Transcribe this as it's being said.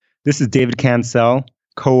This is David Cancel,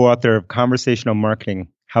 co-author of Conversational Marketing,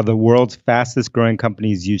 How the World's Fastest Growing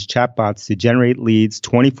Companies Use Chatbots to Generate Leads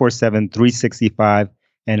 24/7, 365,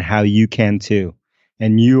 and how you can too.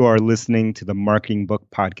 And you are listening to the Marketing Book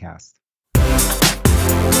Podcast.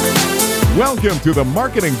 Welcome to the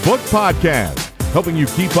Marketing Book Podcast, helping you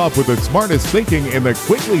keep up with the smartest thinking in the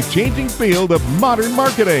quickly changing field of modern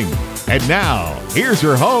marketing. And now, here's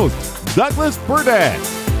your host, Douglas Burdett.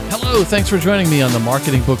 Hello, thanks for joining me on the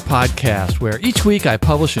Marketing Book Podcast, where each week I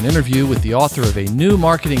publish an interview with the author of a new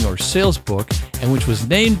marketing or sales book, and which was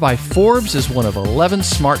named by Forbes as one of 11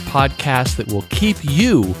 smart podcasts that will keep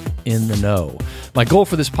you in the know. My goal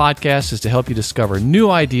for this podcast is to help you discover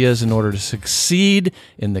new ideas in order to succeed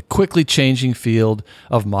in the quickly changing field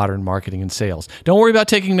of modern marketing and sales. Don't worry about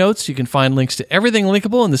taking notes. You can find links to everything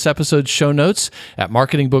linkable in this episode's show notes at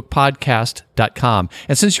marketingbookpodcast.com.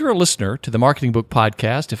 And since you're a listener to the Marketing Book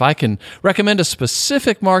Podcast, if I can recommend a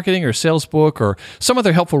specific marketing or sales book or some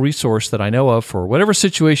other helpful resource that I know of for whatever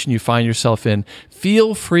situation you find yourself in,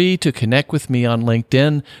 feel free to connect with me on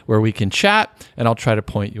LinkedIn where we can chat and I'll try to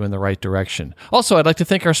point you in the right direction. Also, I'd like to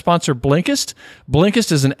thank our sponsor, Blinkist.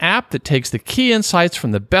 Blinkist is an app that takes the key insights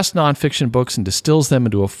from the best nonfiction books and distills them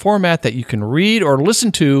into a format that you can read or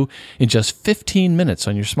listen to in just 15 minutes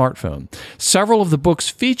on your smartphone. Several of the books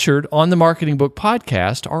featured on the Marketing Book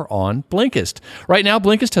Podcast are on Blinkist. Right now,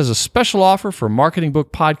 Blinkist has a special offer for Marketing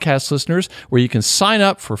Book Podcast listeners where you can sign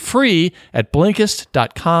up for free at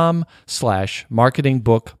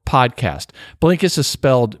Blinkist.com/marketingbookpodcast. Blinkist is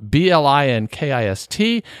spelled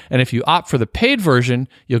Blinkist, and if you opt for the paid version,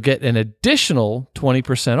 you'll get an additional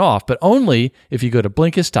 20% off, but only if you go to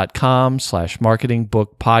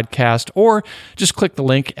Blinkist.com/marketingbookpodcast or just click the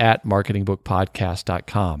link at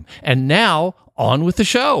marketingbookpodcast.com. And now, on with the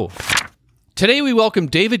show. Today, we welcome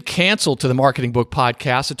David Cancel to the Marketing Book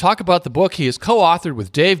Podcast to talk about the book he has co-authored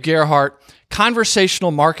with Dave Gerhardt,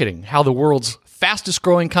 Conversational Marketing, How the World's Fastest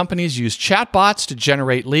Growing Companies Use Chatbots to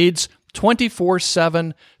Generate Leads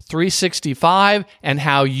 24/7, 365, and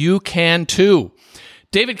how you can too.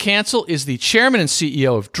 David Cancel is the chairman and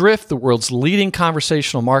CEO of Drift, the world's leading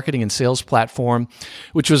conversational marketing and sales platform,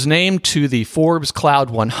 which was named to the Forbes Cloud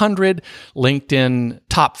 100, LinkedIn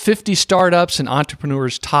Top 50 Startups, and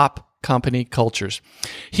Entrepreneurs' Top Company Cultures.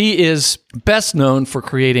 He is best known for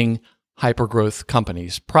creating hypergrowth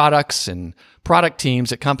companies, products and product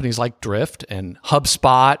teams at companies like Drift and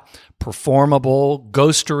HubSpot, Performable,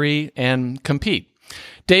 Ghostery, and Compete.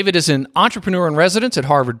 David is an entrepreneur in residence at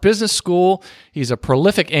Harvard Business School. He's a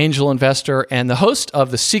prolific angel investor and the host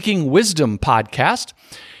of the Seeking Wisdom podcast.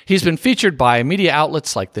 He's been featured by media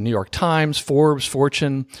outlets like the New York Times, Forbes,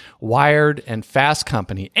 Fortune, Wired, and Fast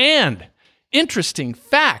Company. And, interesting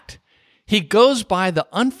fact, he goes by the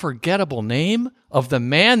unforgettable name of the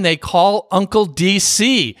man they call Uncle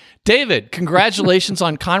DC. David, congratulations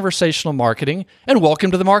on conversational marketing, and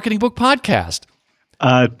welcome to the Marketing Book Podcast.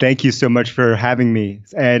 Thank you so much for having me,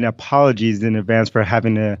 and apologies in advance for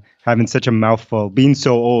having such a mouthful, being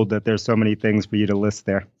so old that there's so many things for you to list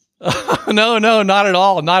there. No, not at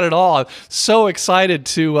all. Not at all. I'm so excited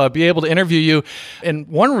to be able to interview you. And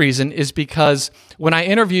one reason is because when I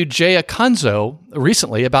interviewed Jay Acunzo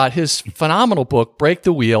recently about his phenomenal book, Break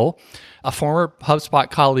the Wheel, a former HubSpot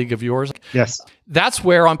colleague of yours. Yes. That's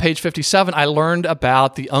where on page 57, I learned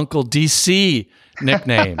about the Uncle DC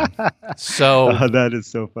nickname. So that is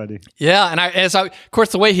so funny. Yeah. And of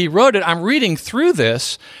course, the way he wrote it, I'm reading through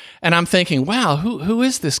this and I'm thinking, wow, who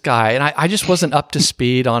is this guy? And I just wasn't up to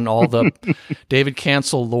speed on all the David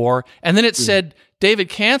Cancel lore. And then it said David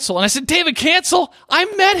Cancel. And I said, David Cancel? I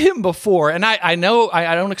met him before. And I know,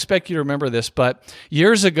 I don't expect you to remember this, but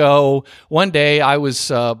years ago, one day I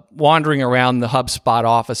was wandering around the HubSpot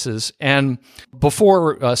offices, and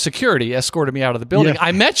before security escorted me out of the building,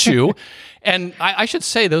 I met you. And I should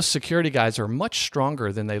say those security guys are much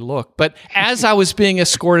stronger than they look. But as I was being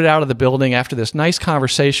escorted out of the building after this nice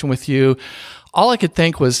conversation with you, all I could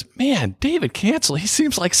think was, man, David Cancel, he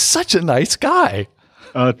seems like such a nice guy.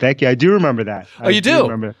 Oh, thank you. I do remember that. Oh, you do?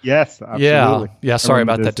 Remember. Yes, absolutely. Yeah. Sorry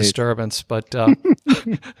about that disturbance, but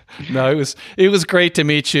no, it was great to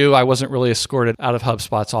meet you. I wasn't really escorted out of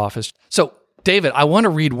HubSpot's office. So, David, I want to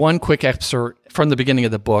read one quick excerpt from the beginning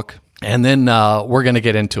of the book, and then we're going to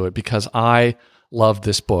get into it because I love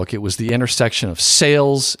this book. It was the intersection of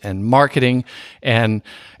sales and marketing, and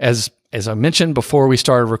as I mentioned before we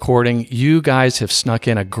started recording, you guys have snuck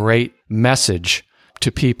in a great message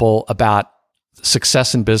to people about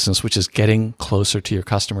success in business, which is getting closer to your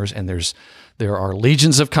customers. And there are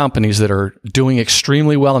legions of companies that are doing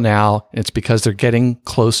extremely well now. And it's because they're getting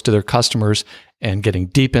close to their customers and getting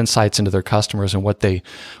deep insights into their customers and what they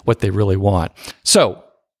really want. So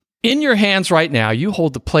In your hands right now, you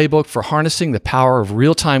hold the playbook for harnessing the power of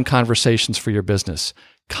real-time conversations for your business,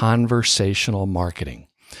 conversational marketing.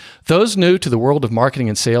 Those new to the world of marketing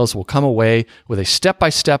and sales will come away with a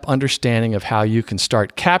step-by-step understanding of how you can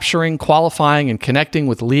start capturing, qualifying, and connecting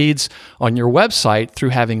with leads on your website through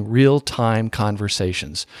having real-time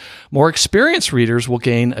conversations. More experienced readers will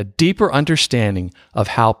gain a deeper understanding of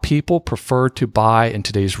how people prefer to buy in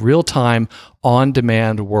today's real-time,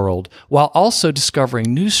 on-demand world, while also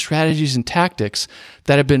discovering new strategies and tactics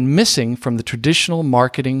that have been missing from the traditional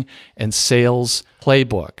marketing and sales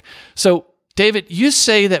playbook. So, David, you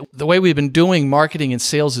say that the way we've been doing marketing and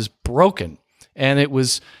sales is broken, and it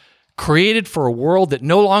was created for a world that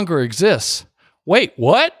no longer exists. Wait,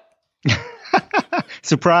 what?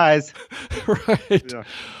 Surprise. Right. Yeah.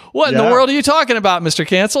 What in the world are you talking about, Mr.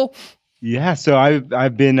 Cancel? Yeah, so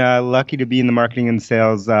I've been lucky to be in the marketing and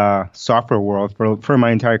sales software world for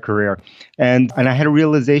my entire career, and I had a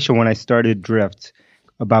realization when I started Drift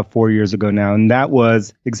about 4 years ago now, and that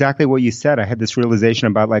was exactly what you said. I had this realization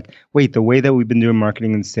about wait, the way that we've been doing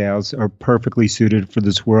marketing and sales are perfectly suited for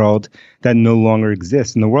this world that no longer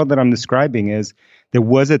exists. And the world that I'm describing is there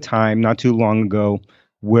was a time not too long ago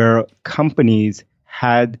where companies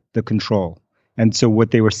had the control, and so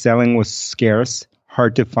what they were selling was scarce,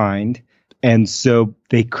 hard to find. And so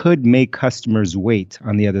they could make customers wait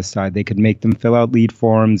on the other side. They could make them fill out lead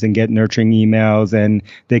forms and get nurturing emails, and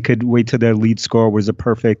they could wait till their lead score was a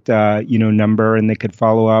perfect, number, and they could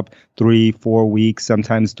follow up 3-4 weeks,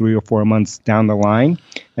 sometimes 3 or 4 months down the line,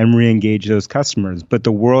 and re-engage those customers. But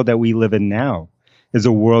the world that we live in now is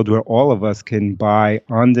a world where all of us can buy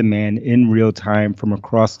on demand in real time from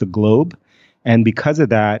across the globe, and because of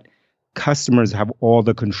that, customers have all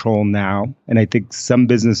the control now. And I think some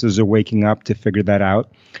businesses are waking up to figure that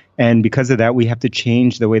out. And because of that, we have to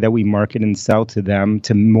change the way that we market and sell to them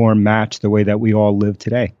to more match the way that we all live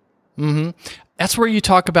today. Mm-hmm. That's where you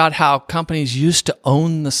talk about how companies used to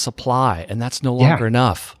own the supply, and that's no longer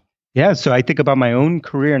enough. Yeah. So I think about my own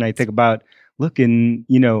career, and I think about, 10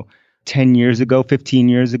 years ago, 15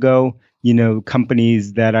 years ago,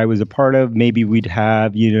 companies that I was a part of, maybe we'd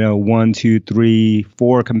have, 1, 2, 3,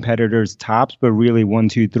 4 competitors tops, but really 1,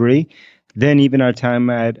 2, 3. Then even our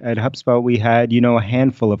time at HubSpot, we had, a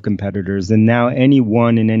handful of competitors. And now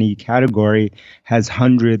anyone in any category has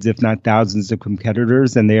hundreds, if not thousands of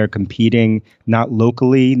competitors, and they are competing not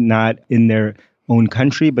locally, not in their own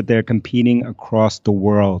country, but they're competing across the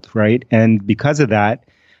world, right? And because of that,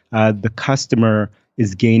 the customer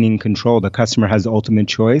is gaining control. The customer has ultimate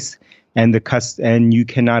choice. And and you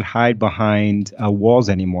cannot hide behind walls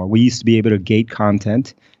anymore. We used to be able to gate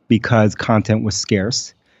content because content was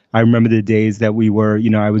scarce. I remember the days that we were,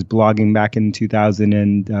 I was blogging back in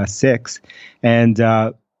 2006, and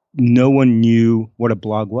no one knew what a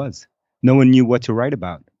blog was. No one knew what to write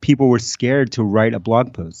about. People were scared to write a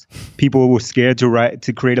blog post. People were scared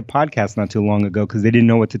to create a podcast not too long ago because they didn't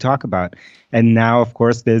know what to talk about. And now, of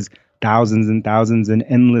course, there's thousands and thousands and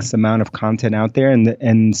endless amount of content out there.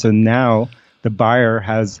 And so now the buyer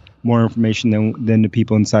has more information than the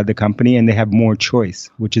people inside the company, and they have more choice,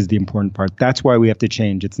 which is the important part. That's why we have to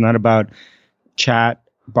change. It's not about chat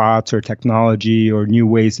bots or technology or new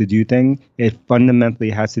ways to do things. It fundamentally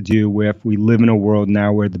has to do with we live in a world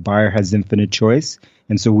now where the buyer has infinite choice.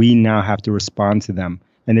 And so we now have to respond to them.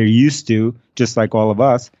 And they're used to, just like all of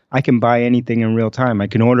us, I can buy anything in real time. I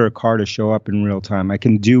can order a car to show up in real time. I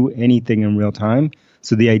can do anything in real time.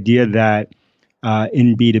 So the idea that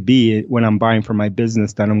in B2B, when I'm buying for my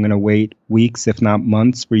business, that I'm going to wait weeks, if not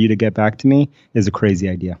months, for you to get back to me is a crazy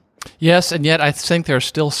idea. Yes, and yet I think there are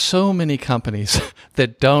still so many companies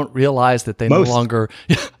that don't realize that they no longer...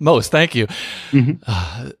 Most, thank you.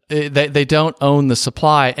 Mm-hmm. They don't own the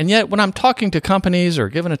supply. And yet when I'm talking to companies or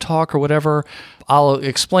giving a talk or whatever, I'll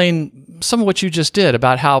explain some of what you just did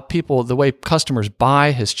about how the way customers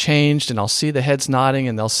buy has changed, and I'll see the heads nodding,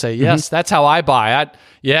 and they'll say, yes, that's how I buy.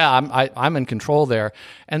 I'm in control there.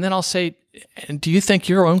 And then I'll say, do you think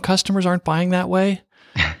your own customers aren't buying that way?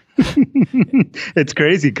 It's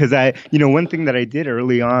crazy because one thing that I did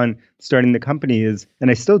early on starting the company is,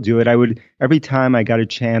 and I still do it, every time I got a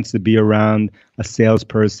chance to be around a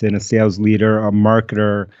salesperson, a sales leader, a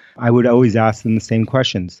marketer, I would always ask them the same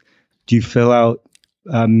questions. Do you fill out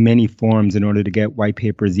many forms in order to get white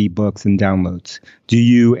papers, ebooks, and downloads? Do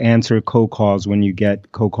you answer cold calls when you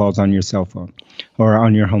get cold calls on your cell phone or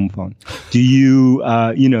on your home phone? Do you,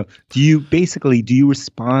 do you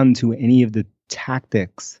respond to any of the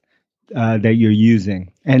tactics that you're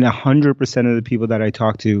using? And 100% of the people that I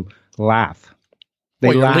talk to laugh.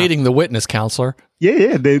 You're leading the witness, counselor.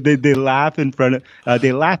 Yeah. They laugh in front of.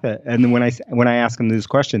 They laugh at, and then when I ask them these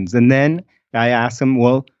questions, and then I ask them,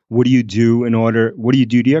 well, what do you do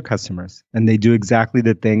to your customers? And they do exactly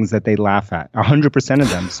the things that they laugh at, 100% of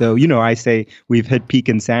them. So, I say we've hit peak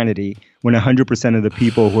insanity when 100% of the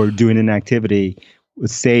people who are doing an activity would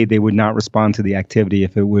say they would not respond to the activity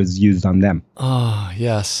if it was used on them. Oh,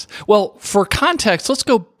 yes. Well, for context, let's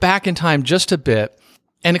go back in time just a bit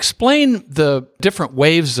and explain the different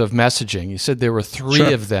waves of messaging. You said there were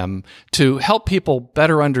three of them to help people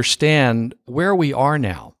better understand where we are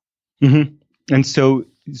now. Mm-hmm. And so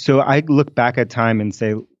I look back at time and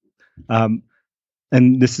say,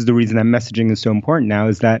 and this is the reason that messaging is so important now,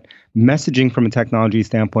 is that messaging from a technology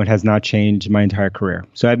standpoint has not changed my entire career.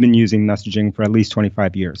 So I've been using messaging for at least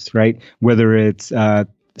 25 years, right? Whether it's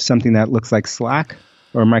something that looks like Slack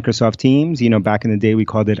or Microsoft Teams. Back in the day, we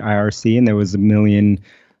called it IRC, and there was a million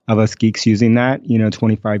of us geeks using that,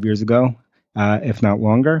 25 years ago, if not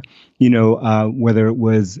longer. Whether it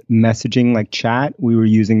was messaging like chat, we were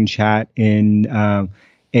using chat in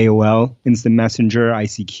AOL, Instant Messenger,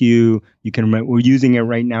 ICQ. You can remember, we're using it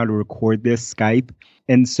right now to record this, Skype.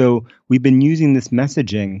 And so we've been using this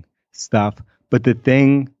messaging stuff, but the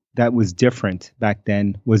thing that was different back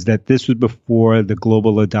then was that this was before the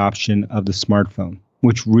global adoption of the smartphone,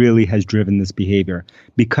 which really has driven this behavior.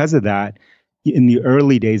 Because of that, in the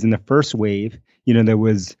early days, in the first wave, there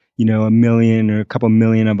was, a million or a couple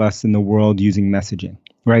million of us in the world using messaging,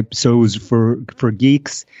 right? So it was for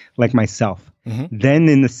geeks like myself. Mm-hmm. Then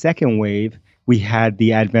in the second wave, we had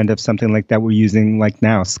the advent of something like that we're using like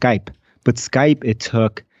now, Skype. But Skype, it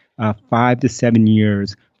took 5 to 7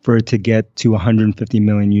 years for it to get to 150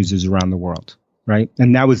 million users around the world, right?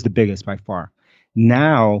 And that was the biggest by far.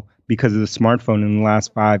 Now, because of the smartphone in the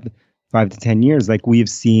last 5 to 10 years, like we have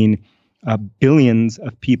seen billions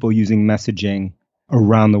of people using messaging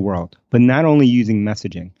around the world, but not only using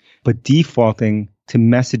messaging, but defaulting to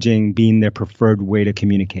messaging being their preferred way to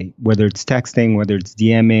communicate, whether it's texting, whether it's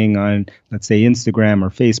DMing on, let's say, Instagram or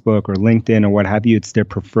Facebook or LinkedIn or what have you, it's their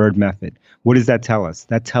preferred method. What does that tell us?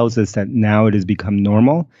 That tells us that now it has become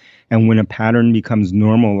normal. And when a pattern becomes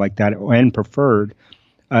normal like that and preferred,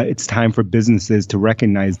 it's time for businesses to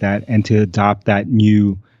recognize that and to adopt that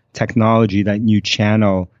new technology, that new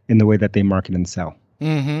channel in the way that they market and sell.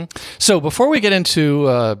 Mm-hmm. So before we get into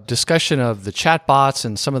a discussion of the chatbots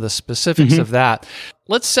and some of the specifics of that,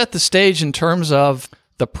 let's set the stage in terms of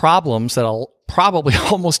the problems that probably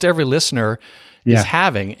almost every listener is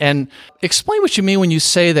having. And explain what you mean when you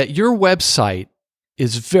say that your website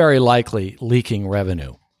is very likely leaking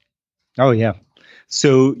revenue. Oh, yeah.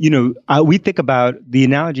 So, we think about the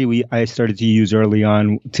analogy I started to use early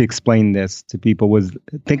on to explain this to people was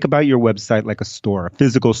think about your website like a store, a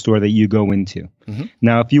physical store that you go into. Mm-hmm.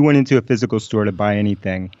 Now, if you went into a physical store to buy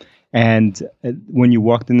anything, and when you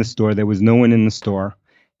walked in the store, there was no one in the store,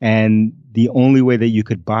 and the only way that you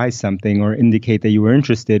could buy something or indicate that you were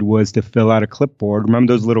interested was to fill out a clipboard.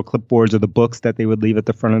 Remember those little clipboards or the books that they would leave at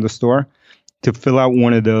the front of the store? To fill out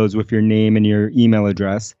one of those with your name and your email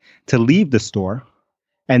address, to leave the store,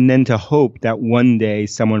 and then to hope that one day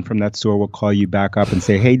someone from that store will call you back up and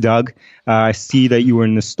say, hey, Doug, I see that you were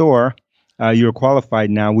in the store. You're qualified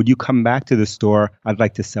now. Would you come back to the store? I'd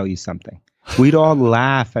like to sell you something. We'd all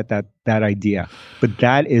laugh at that idea. But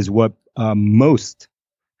that is what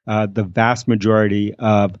the vast majority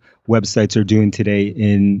of websites are doing today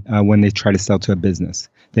in when they try to sell to a business.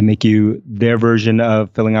 They make their version of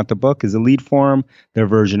filling out the book is a lead form. Their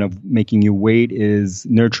version of making you wait is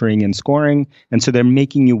nurturing and scoring. And so they're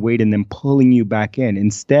making you wait and then pulling you back in.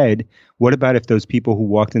 Instead, what about if those people who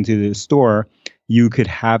walked into the store, you could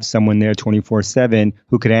have someone there 24/7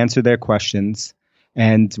 who could answer their questions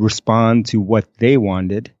and respond to what they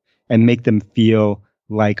wanted and make them feel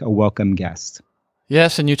like a welcome guest.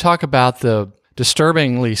 Yes, and you talk about the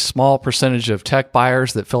disturbingly small percentage of tech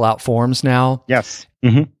buyers that fill out forms now. Yes.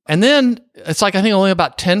 Mm-hmm. And then it's like, I think only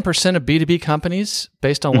about 10% of B2B companies,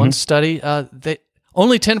 based on one study,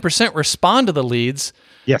 only 10% respond to the leads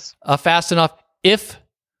fast enough if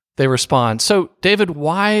they respond. So, David,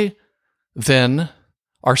 why then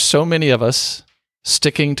are so many of us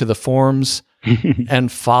sticking to the forms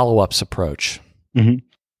and follow-ups approach?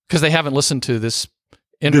 Because they haven't listened to this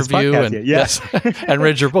interview and and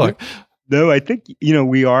read your book. No, I think,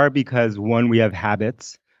 we are because one, we have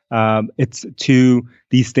habits. It's two,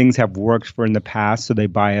 these things have worked for in the past, so they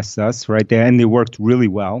bias us right there, and they worked really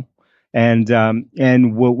well. And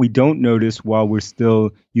what we don't notice while we're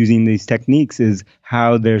still using these techniques is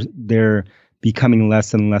how they're becoming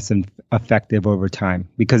less and less effective over time,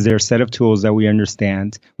 because they're a set of tools that we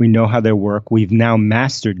understand. We know how they work. We've now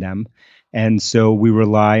mastered them. And so we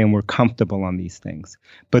rely and we're comfortable on these things.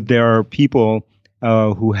 But there are people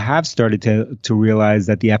who have started to realize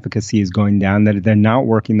that the efficacy is going down, that they're not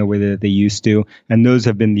working the way that they used to. And those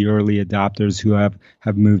have been the early adopters who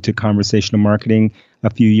have moved to conversational marketing a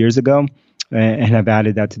few years ago and have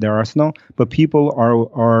added that to their arsenal. But people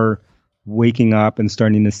are waking up and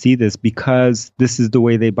starting to see this because this is the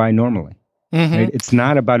way they buy normally. Mm-hmm. Right? It's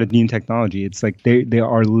not about a new technology. It's like they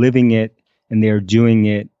are living it and they are doing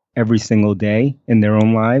it every single day in their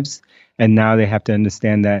own lives. And now they have to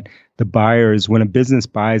understand that the buyers, when a business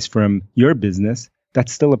buys from your business,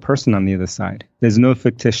 that's still a person on the other side. There's no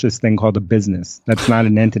fictitious thing called a business. That's not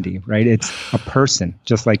an entity, right? It's a person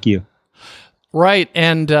just like you. Right.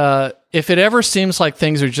 And if it ever seems like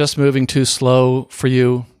things are just moving too slow for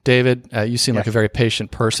you, David, you seem like a very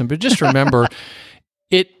patient person, but just remember,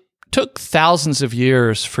 it took thousands of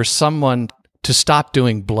years for someone to stop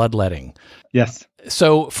doing bloodletting. Yes.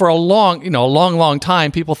 So for a long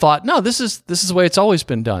time, people thought, no, this is the way it's always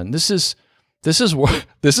been done. This is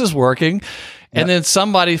working. And then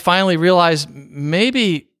somebody finally realized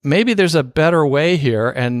maybe there's a better way here,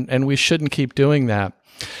 and we shouldn't keep doing that.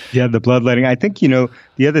 Yeah, the bloodletting. I think,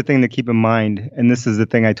 the other thing to keep in mind, and this is the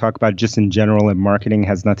thing I talk about just in general in marketing,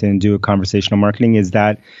 has nothing to do with conversational marketing, is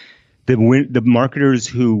that the marketers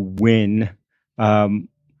who win,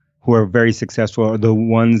 who are very successful, are the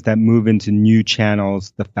ones that move into new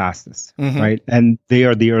channels the fastest, right? And they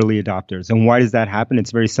are the early adopters. And why does that happen?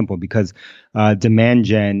 It's very simple, because demand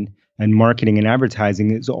gen and marketing and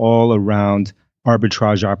advertising is all around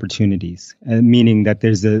arbitrage opportunities, and meaning that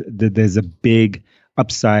there's a big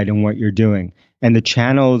upside in what you're doing. And the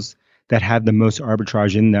channels that have the most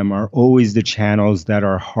arbitrage in them are always the channels that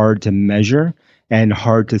are hard to measure and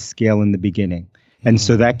hard to scale in the beginning. And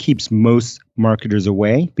so that keeps most marketers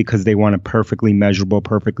away, because they want a perfectly measurable,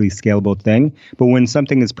 perfectly scalable thing. But when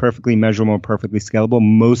something is perfectly measurable, perfectly scalable,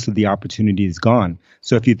 most of the opportunity is gone.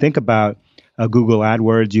 So if you think about Google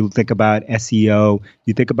AdWords, you think about SEO,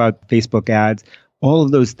 you think about Facebook ads, all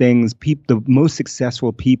of those things, the most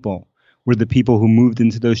successful people were the people who moved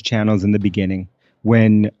into those channels in the beginning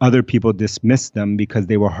when other people dismissed them because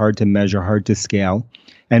they were hard to measure, hard to scale.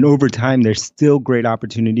 And over time, there's still great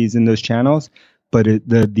opportunities in those channels, but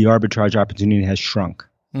the arbitrage opportunity has shrunk,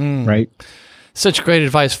 right? Such great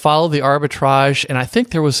advice. Follow the arbitrage. And I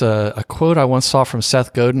think there was a quote I once saw from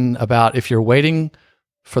Seth Godin about, if you're waiting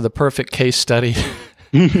for the perfect case study,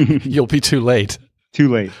 you'll be too late. Too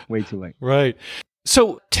late. Way too late. Right.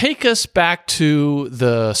 So take us back to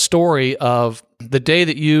the story of the day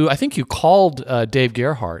that I think you called Dave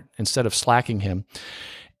Gerhardt instead of slacking him.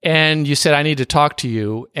 And you said, I need to talk to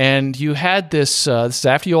you. And you had this is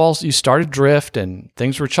after you started Drift and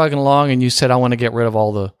things were chugging along, and you said, I want to get rid of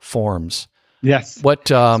all the forms. Yes. What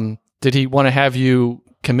did he want to have you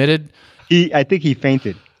committed? I think he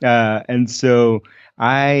fainted. And so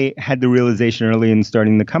I had the realization early in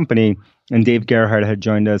starting the company, and Dave Gerhardt had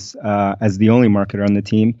joined us as the only marketer on the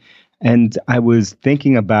team. And I was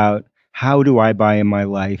thinking about, how do I buy in my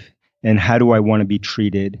life, and how do I want to be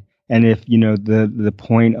treated? And if, the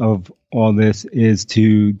point of all this is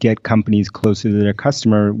to get companies closer to their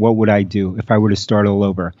customer, what would I do if I were to start all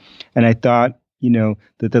over? And I thought,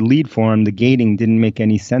 that the lead form, the gating, didn't make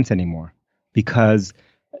any sense anymore, because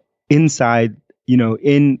inside,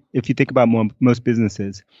 if you think about most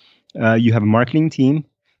businesses, you have a marketing team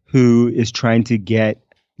who is trying to get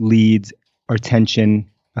leads, attention,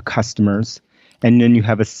 customers. And then you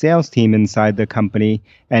have a sales team inside the company.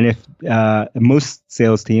 And if most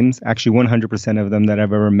sales teams, actually 100% of them that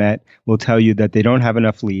I've ever met, will tell you that they don't have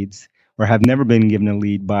enough leads, or have never been given a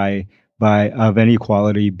lead of any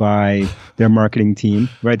quality by their marketing team,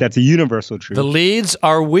 right? That's a universal truth. The leads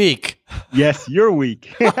are weak. Yes, you're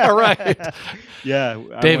weak. Right. Yeah.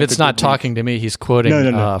 David's not talking to me. He's quoting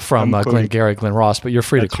from Glenn Ross, but you're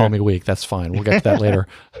free to call me weak. That's fine. We'll get to that later.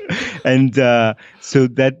 And so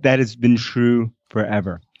that has been true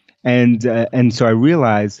forever. And so I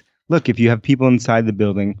realized, look, if you have people inside the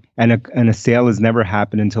building and a sale has never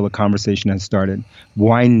happened until a conversation has started,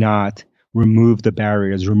 why not remove the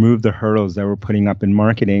barriers, remove the hurdles that we're putting up in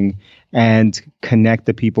marketing, and connect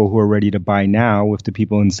the people who are ready to buy now with the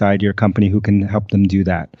people inside your company who can help them do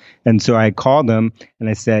that. And so I called them and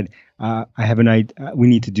I said, I have an idea. We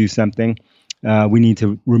need to do something. We need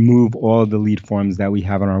to remove all of the lead forms that we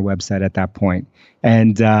have on our website at that point.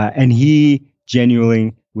 And he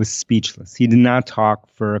genuinely was speechless. He did not talk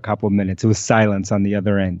for a couple of minutes. It was silence on the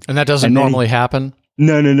other end. And that doesn't normally happen?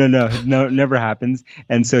 No, never happens.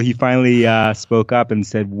 And so he finally spoke up and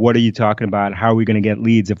said, what are you talking about? How are we going to get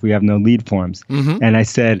leads if we have no lead forms? And I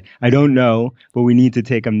said, I don't know, but we need to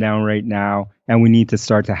take them down right now. And we need to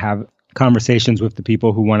start to have conversations with the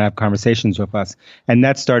people who want to have conversations with us. And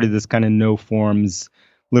that started this kind of no forms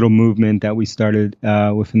little movement that we started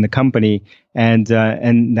within the company. And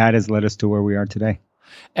that has led us to where we are today.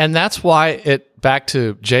 And that's why back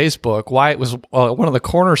to Jay's book, why it was one of the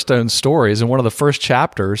cornerstone stories and one of the first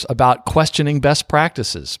chapters about questioning best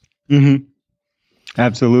practices. Mm-hmm.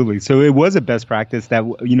 Absolutely. So it was a best practice that,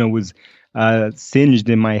 was singed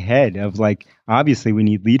in my head of like, obviously we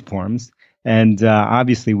need lead forms, and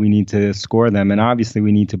obviously we need to score them, and obviously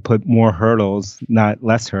we need to put more hurdles, not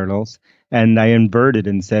less hurdles. And I inverted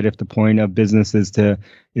and said, if the point of business is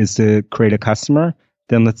to create a customer,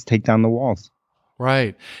 then let's take down the walls.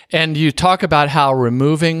 Right. And you talk about how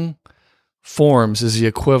removing forms is the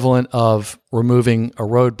equivalent of removing a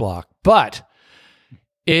roadblock. But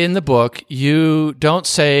in the book, you don't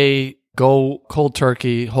say go cold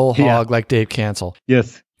turkey, whole hog like Dave Cancel.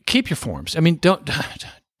 Yes. Keep your forms. I mean, don't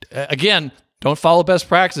follow best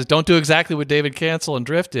practices. Don't do exactly what David Cancel and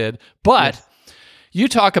Drift did. But you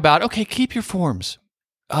talk about, okay, keep your forms.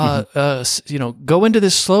 Go into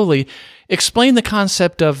this slowly. Explain the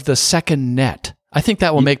concept of the second net. I think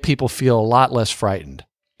that will make people feel a lot less frightened.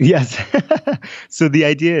 Yes. So the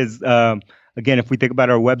idea is, again, if we think about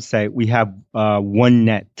our website, we have one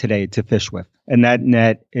net today to fish with. And that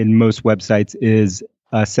net in most websites is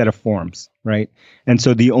a set of forms, right? And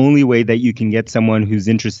so the only way that you can get someone who's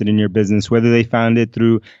interested in your business, whether they found it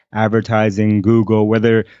through advertising, Google,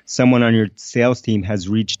 whether someone on your sales team has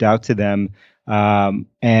reached out to them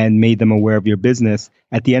and made them aware of your business,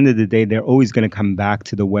 at the end of the day, they're always going to come back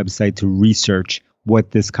to the website to research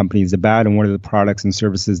what this company is about and what are the products and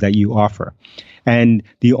services that you offer. And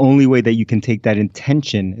the only way that you can take that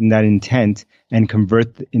intention and that intent and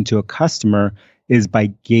convert into a customer is by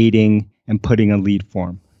gating and putting a lead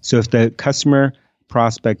form. So if the customer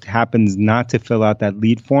prospect happens not to fill out that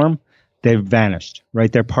lead form, they've vanished,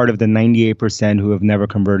 right? They're part of the 98% who have never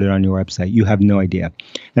converted on your website. You have no idea.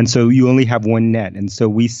 And so you only have one net. And so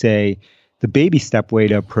we say the baby step way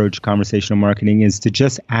to approach conversational marketing is to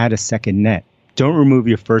just add a second net. Don't remove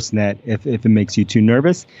your first net if it makes you too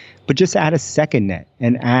nervous, but just add a second net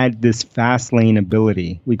and add this fast lane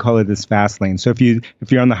ability. We call it this fast lane. So if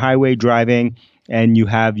you're on the highway driving and you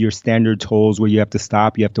have your standard tolls where you have to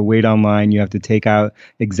stop, you have to wait online, you have to take out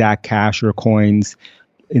exact cash or coins.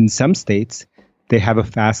 In some states, they have a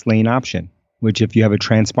fast lane option, which if you have a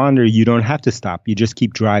transponder, you don't have to stop. You just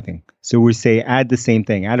keep driving. So we say add the same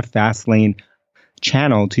thing, add a fast lane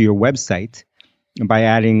channel to your website by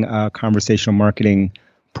adding a conversational marketing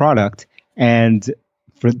product. And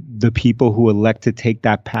for the people who elect to take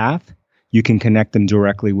that path, you can connect them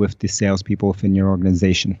directly with the salespeople within your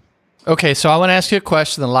organization. Okay, so I want to ask you a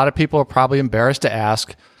question that a lot of people are probably embarrassed to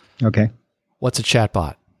ask. Okay. What's a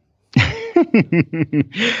chatbot?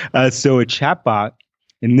 So a chatbot,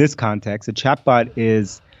 in this context, a chatbot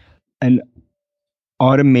is an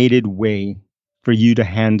automated way for you to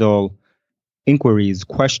handle inquiries,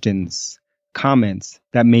 questions, comments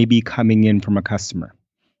that may be coming in from a customer.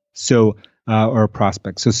 So, or a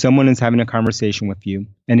prospect. So someone is having a conversation with you,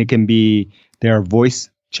 and it can be, there are voice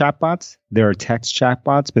chatbots, there are text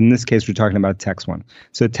chatbots, but in this case, we're talking about a text one.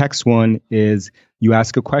 So text one is you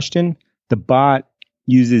ask a question, the bot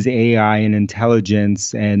uses AI and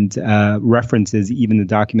intelligence and references even the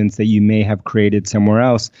documents that you may have created somewhere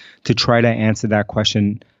else to try to answer that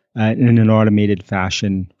question in an automated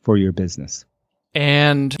fashion for your business.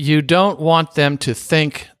 And you don't want them to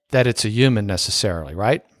think that it's a human necessarily,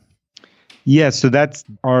 right? Yeah, so that's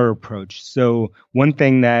our approach. So one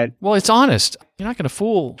thing that... Well, it's honest. You're not going to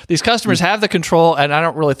fool. These customers have the control, and I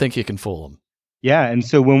don't really think you can fool them. Yeah, and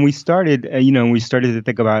so when we started, we started to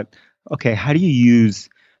think about, okay, how do you use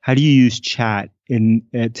chat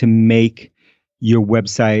to make your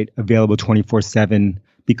website available 24/7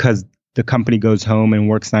 because the company goes home and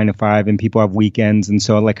works 9 to 5 and people have weekends. And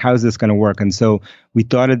so like, how is this going to work? And so we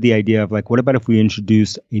thought of the idea of like, what about if we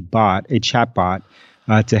introduce a chat bot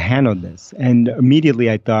to handle this? And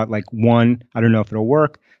immediately I thought like, one, I don't know if it'll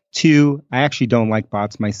work. Two, I actually don't like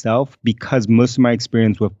bots myself because most of my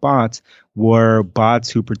experience with bots were bots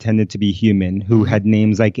who pretended to be human, who had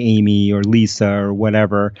names like Amy or Lisa or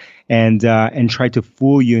whatever, and tried to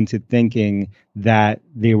fool you into thinking that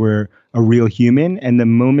they were a real human. And the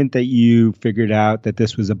moment that you figured out that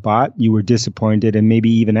this was a bot, you were disappointed and maybe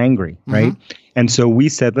even angry, right? And so we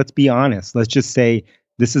said, let's be honest. Let's just say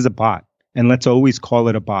this is a bot, and let's always call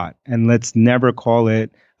it a bot, and let's never call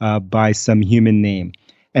it by some human name.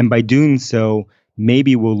 And by doing so,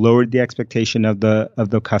 maybe we'll lower the expectation of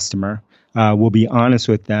the customer. We'll be honest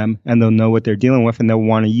with them, and they'll know what they're dealing with, and they'll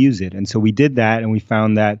want to use it. And so we did that, and we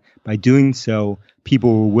found that by doing so,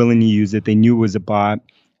 people were willing to use it. They knew it was a bot,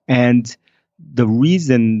 And the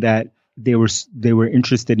reason that they were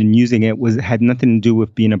interested in using it had nothing to do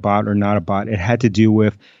with being a bot or not a bot. It had to do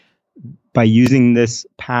with, by using this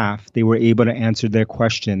path, they were able to answer their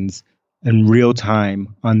questions in real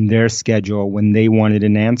time on their schedule when they wanted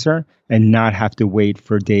an answer, and not have to wait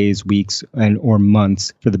for days, weeks, or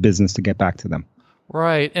months for the business to get back to them.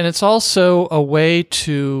 Right. And it's also a way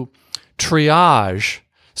to triage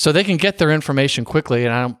so they can get their information quickly.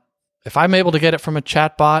 And if I'm able to get it from a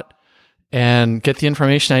chatbot and get the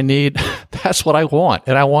information I need, that's what I want.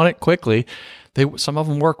 And I want it quickly. Some of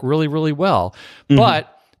them work really, really well. Mm-hmm.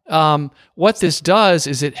 But what this does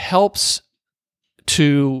is it helps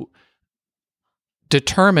to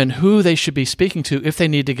determine who they should be speaking to if they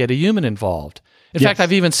need to get a human involved. In fact,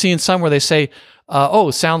 I've even seen some where they say,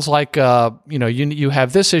 sounds like you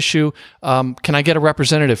have this issue. Can I get a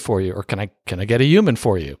representative for you, or can I get a human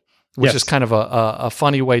for you? Which is kind of a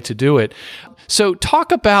funny way to do it. So,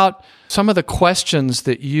 talk about some of the questions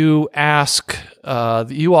that you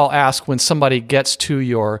all ask when somebody gets to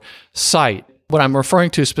your site. What I'm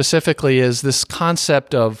referring to specifically is this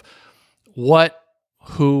concept of what,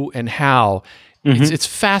 who, and how. Mm-hmm. It's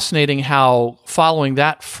fascinating how, following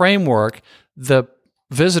that framework, the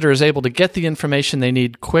visitor is able to get the information they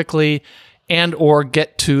need quickly and or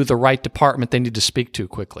get to the right department they need to speak to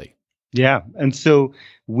quickly. Yeah. And so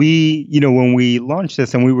when we launched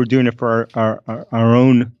this, and we were doing it for our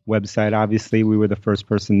own website, obviously we were the first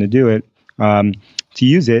person to do it, to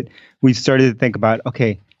use it, we started to think about,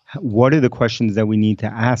 okay, what are the questions that we need to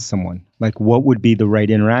ask someone? Like, what would be the right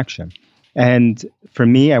interaction? And for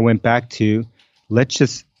me, I went back to,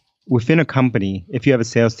 within a company, if you have a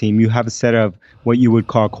sales team, you have a set of what you would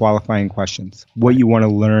call qualifying questions, what you want to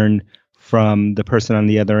learn from the person on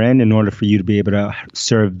the other end in order for you to be able to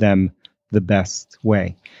serve them the best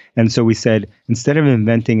way. And so we said, instead of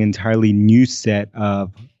inventing an entirely new set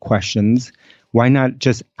of questions, why not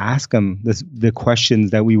just ask them the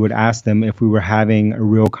questions that we would ask them if we were having a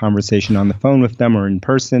real conversation on the phone with them or in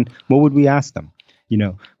person? What would we ask them?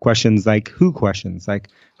 Questions like questions like,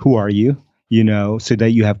 who are you? So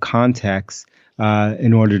that you have context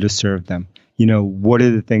in order to serve them. What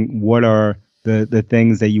are the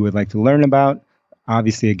things that you would like to learn about?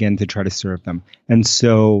 Obviously, again, to try to serve them. And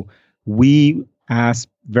so we ask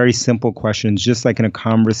very simple questions, just like in a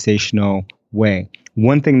conversational way.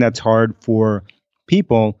 One thing that's hard for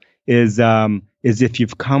people is if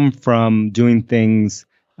you've come from doing things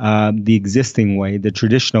the existing way, the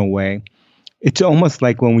traditional way. It's almost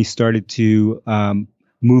like when we started to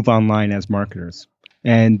move online as marketers,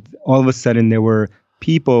 and all of a sudden there were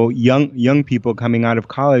people, young people coming out of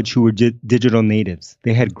college who were digital natives.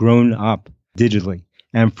 They had grown up digitally.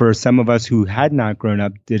 And for some of us who had not grown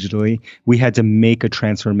up digitally, we had to make a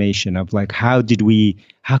transformation of like, how could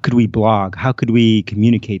we blog? How could we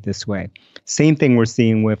communicate this way? Same thing we're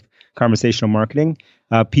seeing with conversational marketing.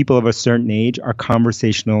 People of a certain age are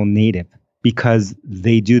conversational native because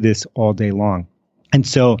they do this all day long. And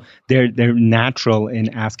so they're natural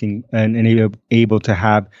in asking and able to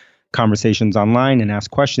have conversations online and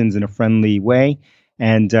ask questions in a friendly way.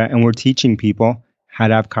 And we're teaching people how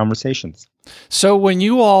to have conversations. So when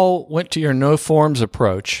you all went to your no forms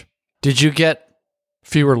approach, did you get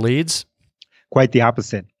fewer leads? Quite the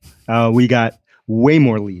opposite. We got way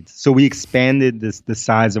more leads. So we expanded the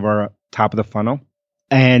size of our top of the funnel,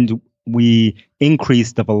 and we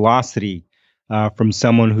increased the velocity from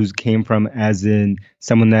someone who came from as in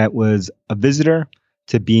someone that was a visitor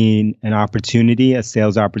to being an opportunity, a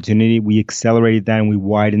sales opportunity. We accelerated that and we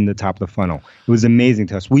widened the top of the funnel. It was amazing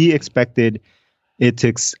to us. We expected it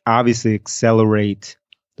to obviously accelerate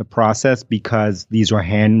the process because these were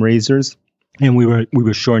hand raisers and we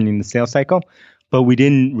were shortening the sales cycle, but we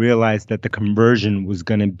didn't realize that the conversion was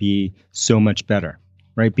going to be so much better,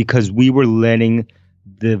 right? Because we were letting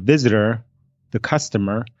the visitor, the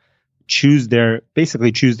customer, choose their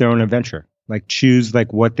own adventure, like choose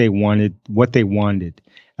like what they wanted,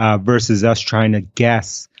 versus us trying to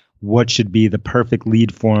guess what should be the perfect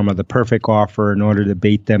lead form or the perfect offer in order to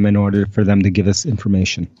bait them, in order for them to give us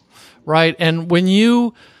information. Right. And when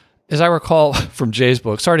you, as I recall from Jay's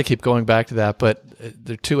book, sorry to keep going back to that, but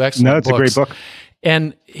they're two excellent books. No, it's a great book.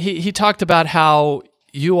 And he talked about how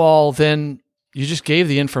you all then, you just gave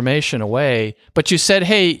the information away, but you said,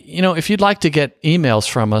 hey, if you'd like to get emails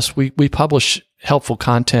from us, we publish helpful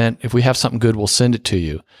content. If we have something good, we'll send it to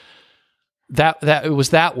you. That it was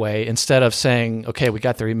that way, instead of saying, okay, we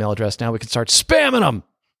got their email address, now we can start spamming them.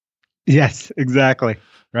 Yes, exactly.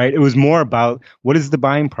 Right. It was more about, what is the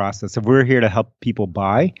buying process? If we're here to help people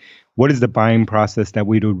buy, what is the buying process that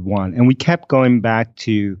we would want? And we kept going back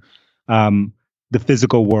to the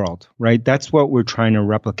physical world, right? That's what we're trying to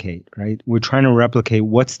replicate, right? We're trying to replicate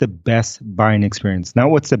what's the best buying experience, not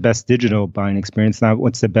what's the best digital buying experience, not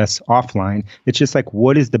what's the best offline. It's just like,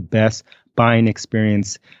 what is the best buying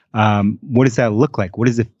experience? What does that look like? What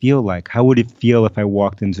does it feel like? How would it feel if I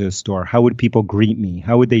walked into a store? How would people greet me?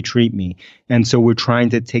 How would they treat me? And so we're trying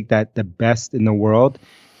to take that, the best in the world,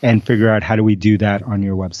 and figure out how do we do that on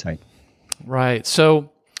your website. Right.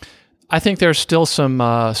 So I think there's still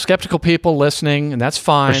some skeptical people listening, and that's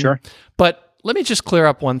fine. For sure. But let me just clear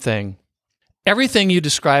up one thing. Everything you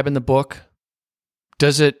describe in the book,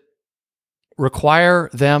 does it require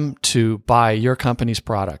them to buy your company's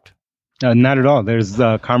product? Not at all. There's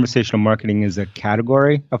conversational marketing is a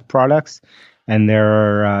category of products, and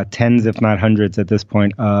there are tens, if not hundreds at this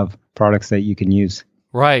point, of products that you can use.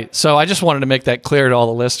 Right. So I just wanted to make that clear to all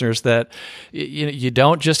the listeners that you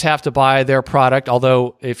don't just have to buy their product,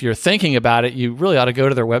 although if you're thinking about it, you really ought to go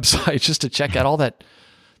to their website just to check out all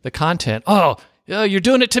the content. Oh, you're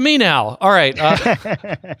doing it to me now. All right.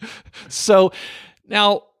 So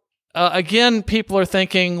now, again, people are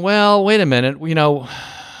thinking, well, wait a minute,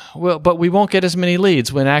 but we won't get as many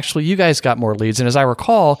leads when actually you guys got more leads. And as I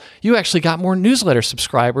recall, you actually got more newsletter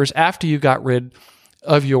subscribers after you got rid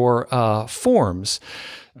of your forms.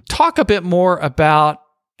 Talk a bit more about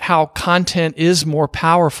how content is more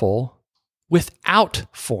powerful without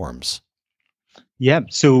forms. Yeah.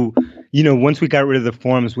 So, once we got rid of the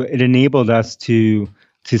forms, it enabled us to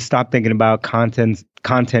stop thinking about content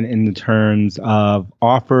in the terms of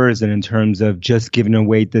offers and in terms of just giving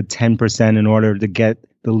away the 10% in order to get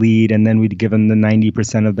the lead, and then we'd give them the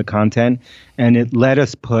 90% of the content. And it let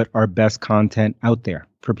us put our best content out there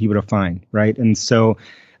for people to find, right? And so,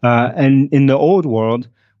 and in the old world,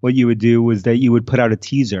 what you would do was that you would put out a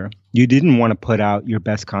teaser. You didn't want to put out your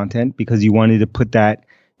best content because you wanted to put that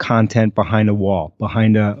content behind a wall,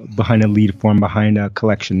 behind a lead form, behind a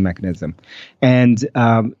collection mechanism. And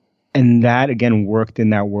that, again, worked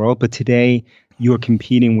in that world. But today, you're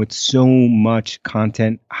competing with so much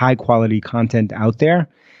content, high quality content out there,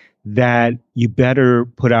 that you better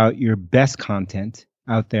put out your best content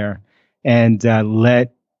out there and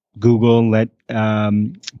let Google, let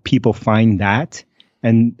people find that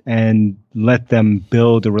and let them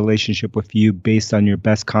build a relationship with you based on your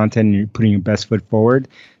best content and you're putting your best foot forward,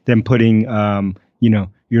 than putting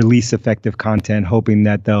your least effective content, hoping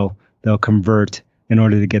that they'll convert in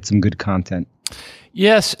order to get some good content.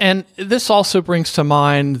 Yes, and this also brings to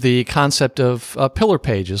mind the concept of pillar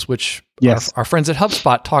pages, which our friends at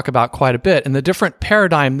HubSpot talk about quite a bit. And the different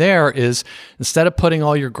paradigm there is, instead of putting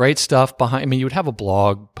all your great stuff behind, you would have a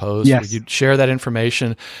blog post, where you'd share that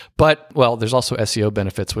information. But, there's also SEO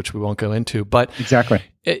benefits, which we won't go into. But exactly,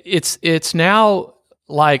 it's now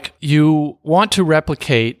like you want to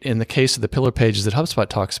replicate, in the case of the pillar pages that HubSpot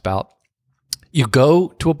talks about, you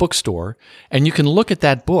go to a bookstore and you can look at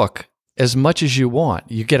that book as much as you want.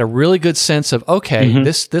 You get a really good sense of, okay,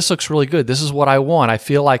 this looks really good. This is what I want. I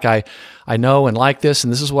feel like I know and like this,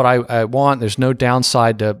 and this is what I want. There's no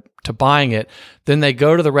downside to buying it. Then they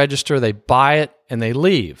go to the register, they buy it, and they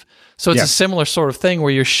leave. So it's a similar sort of thing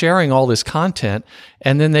where you're sharing all this content,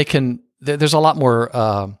 and then there's a lot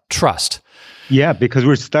more trust. Yeah, because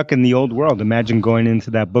we're stuck in the old world. Imagine going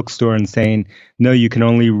into that bookstore and saying, no, you can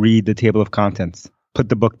only read the table of contents. Put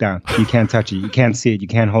the book down. You can't touch it. You can't see it. You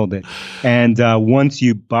can't hold it. And once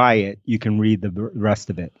you buy it, you can read the rest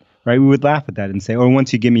of it, right? We would laugh at that and say, or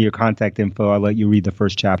once you give me your contact info, I'll let you read the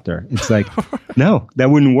first chapter. It's like, no, that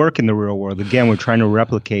wouldn't work in the real world. Again, we're trying to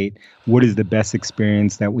replicate what is the best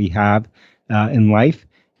experience that we have in life,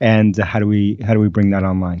 and how do we bring that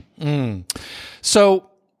online? So,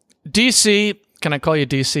 DC, can I call you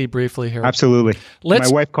DC briefly here? Absolutely. My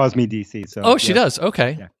wife calls me DC. So she does.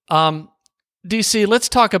 Okay. Yeah. DC, let's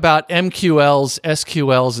talk about MQLs,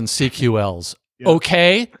 SQLs, and CQLs. Yes.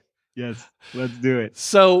 Okay? Yes, let's do it.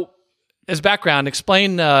 So, as background,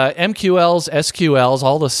 explain MQLs, SQLs,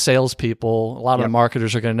 all the salespeople, a lot of the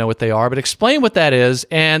marketers are going to know what they are, but explain what that is,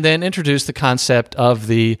 and then introduce the concept of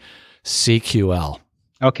the CQL.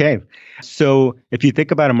 Okay. So, if you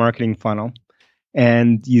think about a marketing funnel,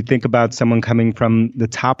 and you think about someone coming from the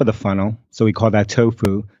top of the funnel, so we call that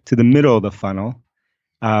tofu, to the middle of the funnel,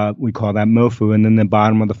 we call that mofu, and then the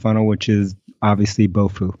bottom of the funnel, which is obviously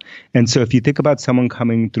bofu. And so if you think about someone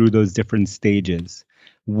coming through those different stages,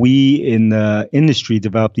 we in the industry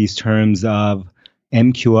develop these terms of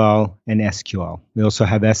MQL and SQL. We also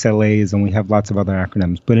have SLAs, and we have lots of other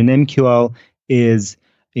acronyms. But an MQL is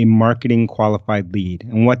a marketing qualified lead.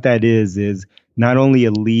 And what that is not only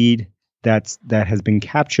a lead that has been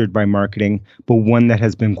captured by marketing, but one that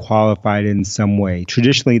has been qualified in some way.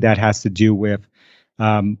 Traditionally, that has to do with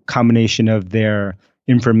combination of their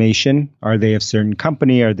information. Are they a certain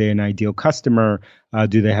company? Are they an ideal customer?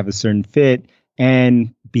 Do they have a certain fit?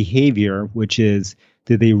 And behavior, which is,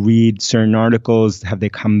 do they read certain articles? Have they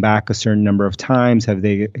come back a certain number of times? Have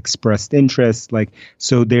they expressed interest?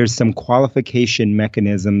 So there's some qualification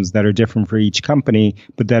mechanisms that are different for each company,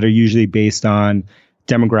 but that are usually based on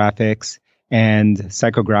demographics and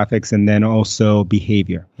psychographics, and then also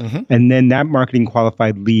behavior. And then that marketing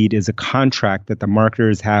qualified lead is a contract that the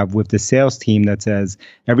marketers have with the sales team that says,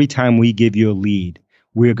 every time we give you a lead,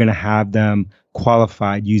 we're going to have them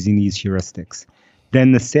qualified using these heuristics.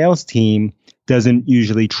 Then the sales team doesn't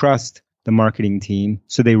usually trust the marketing team,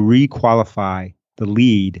 so they re-qualify the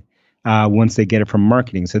lead once they get it from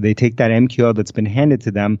marketing. So they take that MQL that's been handed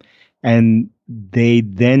to them, and they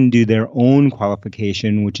then do their own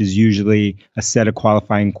qualification, which is usually a set of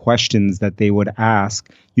qualifying questions that they would ask.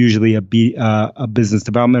 Usually a business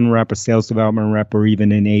development rep, a sales development rep, or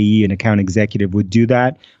even an AE, an account executive, would do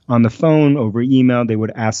that on the phone, over email. They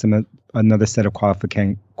would ask them another set of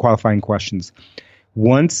qualifying questions.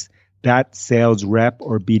 Once that sales rep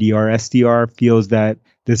or BDR, SDR feels that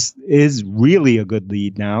this is really a good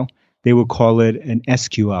lead now, they would call it an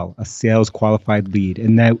SQL, a sales qualified lead,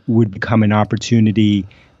 and that would become an opportunity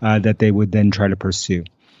that they would then try to pursue.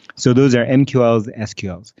 So those are MQLs,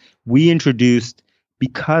 SQLs. We introduced,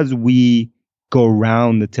 because we go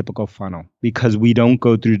around the typical funnel, because we don't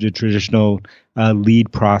go through the traditional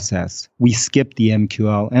lead process, we skip the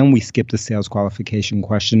MQL and we skip the sales qualification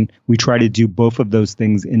question. We try to do both of those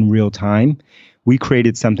things in real time. We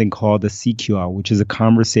created something called a CQL, which is a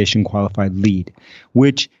conversation qualified lead,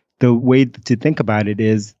 which the way to think about it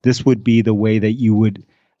is, this would be the way that you would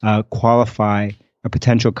qualify a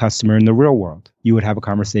potential customer in the real world. You would have a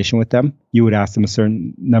conversation with them. You would ask them a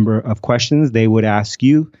certain number of questions. They would ask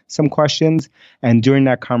you some questions. And during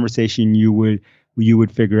that conversation, you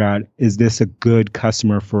would figure out, is this a good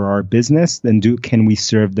customer for our business? Then can we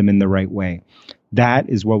serve them in the right way? That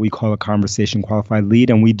is what we call a conversation qualified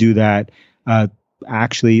lead. And we do that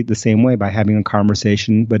actually the same way, by having a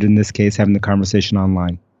conversation, but in this case, having the conversation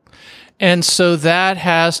online. And so that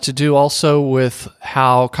has to do also with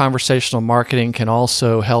how conversational marketing can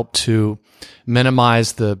also help to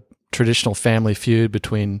minimize the traditional family feud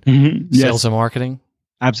between sales and marketing?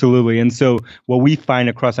 Absolutely. And so what we find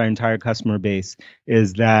across our entire customer base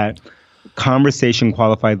is that conversation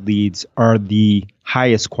qualified leads are the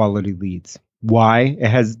highest quality leads. Why? It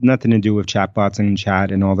has nothing to do with chatbots and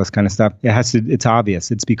chat and all this kind of stuff. It's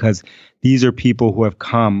obvious. It's because these are people who have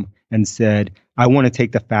come and said, I want to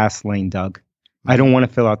take the fast lane, Doug. I don't want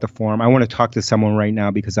to fill out the form. I want to talk to someone right now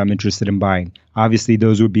because I'm interested in buying. Obviously,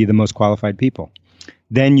 those would be the most qualified people.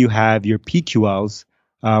 Then you have your PQLs,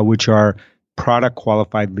 which are product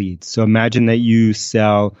qualified leads. So imagine that you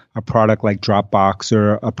sell a product like Dropbox,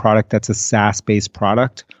 or a product that's a SaaS-based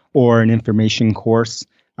product, or an information course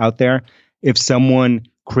out there. If someone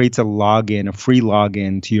creates a free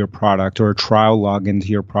login to your product, or a trial login to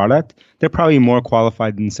your product, they're probably more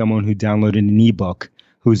qualified than someone who downloaded an ebook,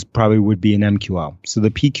 who's probably would be an MQL. So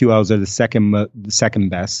the PQLs are the second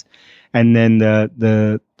best, and then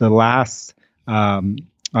the last on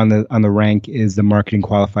the rank is the marketing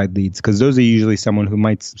qualified leads, because those are usually someone who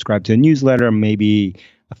might subscribe to a newsletter, maybe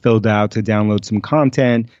filled out to download some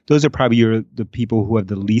content. Those are probably the people who have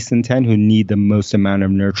the least intent, who need the most amount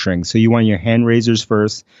of nurturing. So you want your hand raisers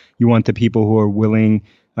first. You want the people who are willing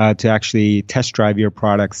to actually test drive your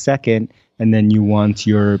product second. And then you want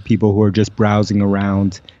your people who are just browsing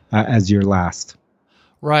around as your last.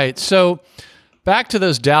 Right. So back to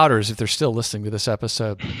those doubters, if they're still listening to this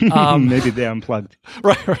episode. Maybe they unplugged.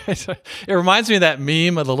 Right. It reminds me of that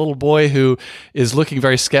meme of the little boy who is looking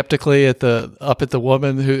very skeptically up at the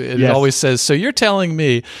woman who always says, so you're telling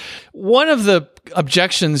me. One of the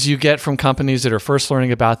objections you get from companies that are first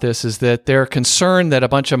learning about this is that they're concerned that a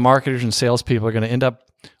bunch of marketers and salespeople are going to end up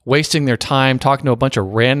wasting their time talking to a bunch of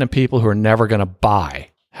random people who are never going to buy.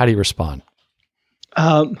 How do you respond?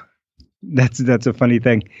 That's a funny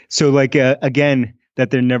thing. So again,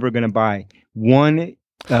 that they're never going to buy. One,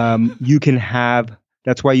 you can have,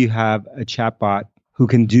 that's why you have a chatbot who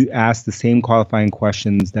can ask the same qualifying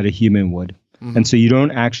questions that a human would. Mm-hmm. And so you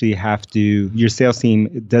don't actually have to, your sales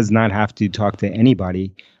team does not have to talk to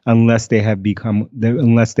anybody unless they have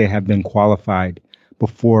been qualified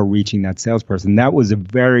before reaching that salesperson. That was a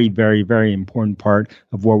very, very, very important part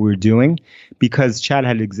of what we were doing, because chat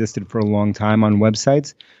had existed for a long time on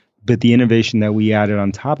websites. But the innovation that we added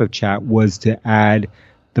on top of chat was to add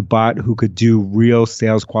the bot who could do real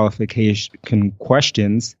sales qualification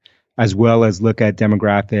questions, as well as look at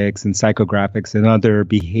demographics and psychographics and other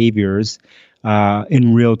behaviors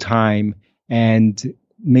in real time, and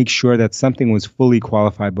make sure that something was fully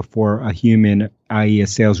qualified before a human, i.e. a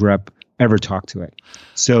sales rep, ever talked to it.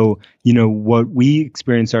 So, what we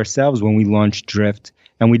experienced ourselves when we launched Drift,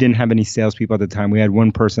 and we didn't have any salespeople at the time. We had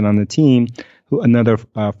one person on the team, another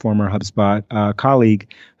former HubSpot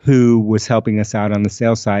colleague, who was helping us out on the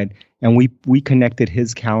sales side. And we connected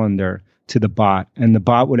his calendar to the bot, and the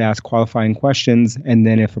bot would ask qualifying questions. And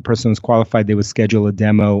then if a person was qualified, they would schedule a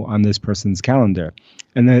demo on this person's calendar.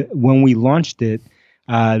 And then when we launched it,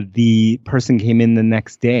 the person came in the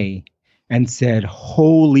next day and said,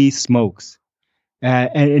 "Holy smokes!"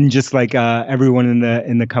 And just like everyone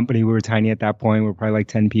in the company, we were tiny at that point. We were probably like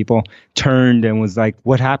 10 people. Turned and was like,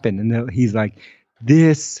 "What happened?" And he's like,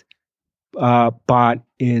 "This bot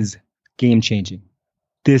is game changing.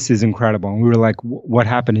 This is incredible." And we were like, "What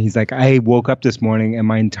happened?" And he's like, "I woke up this morning and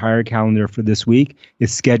my entire calendar for this week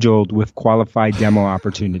is scheduled with qualified demo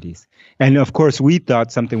opportunities." And of course, we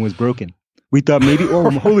thought something was broken. We thought maybe,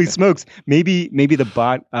 holy smokes, maybe the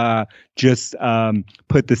bot just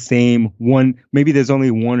put the same one. Maybe there's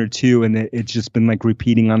only one or two, and it's just been like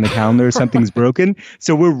repeating on the calendar. Something's broken.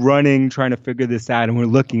 So we're running, trying to figure this out, and we're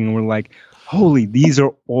looking, and we're like, holy, these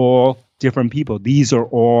are all different people. These are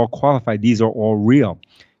all qualified. These are all real.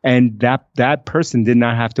 And that person did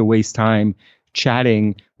not have to waste time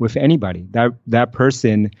chatting with anybody. That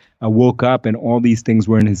person woke up, and all these things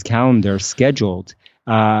were in his calendar scheduled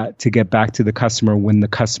to get back to the customer when the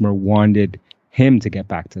customer wanted him to get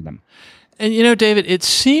back to them. And David, it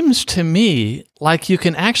seems to me like you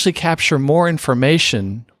can actually capture more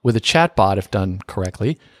information with a chatbot, if done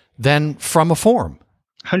correctly, than from a form.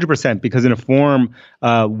 100%, because in a form,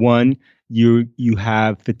 one, you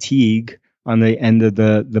have fatigue on the end of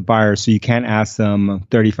the buyer, so you can't ask them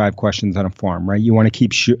 35 questions on a form, right? You want to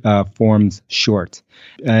keep forms short.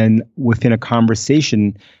 And within a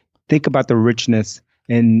conversation, think about the richness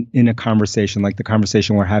in a conversation like the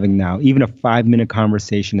conversation we're having now. Even a 5-minute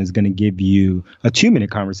conversation is going to give you, a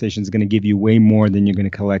 2-minute conversation is going to give you way more than you're going to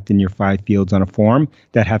collect in your 5 fields on a form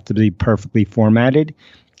that have to be perfectly formatted.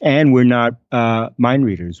 And we're not mind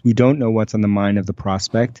readers. We don't know what's on the mind of the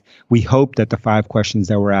prospect. We hope that the 5 questions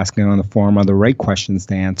that we're asking on the form are the right questions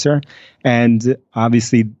to answer. And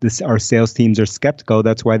obviously, our sales teams are skeptical.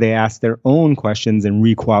 That's why they ask their own questions and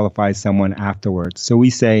requalify someone afterwards. So we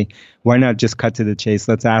say, why not just cut to the chase?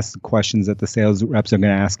 Let's ask the questions that the sales reps are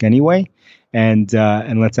going to ask anyway, and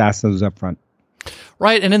let's ask those up front.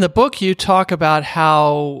 Right. And in the book, you talk about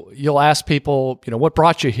how you'll ask people, what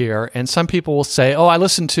brought you here? And some people will say, I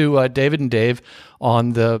listened to David and Dave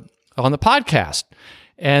on the podcast.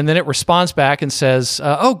 And then it responds back and says,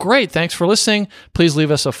 great. Thanks for listening. Please leave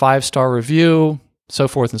us a 5-star review, so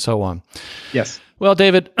forth and so on. Yes. Well,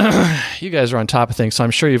 David, you guys are on top of things, so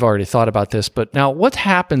I'm sure you've already thought about this. But now what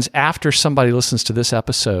happens after somebody listens to this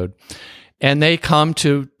episode and they come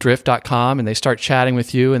to drift.com and they start chatting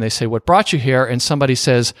with you and they say, what brought you here? And somebody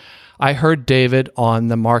says, I heard David on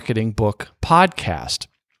the Marketing Book podcast.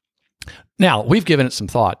 Now, we've given it some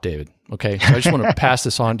thought, David. Okay, so I just want to pass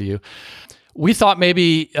this on to you. We thought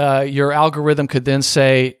maybe your algorithm could then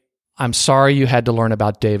say, I'm sorry you had to learn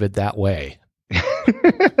about David that way.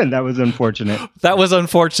 That was unfortunate. That was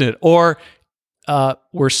unfortunate. Or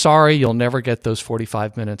we're sorry you'll never get those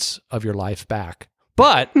 45 minutes of your life back.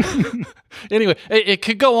 But anyway, it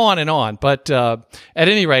could go on and on. But at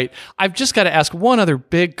any rate, I've just got to ask one other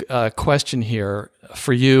big question here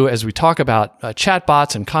for you as we talk about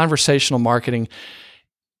chatbots and conversational marketing.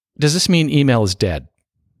 Does this mean email is dead?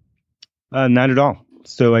 Not at all.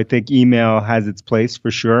 So I think email has its place for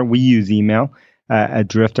sure. We use email at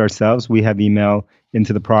Drift ourselves. We have email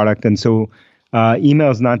into the product. And so email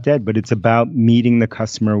is not dead, but it's about meeting the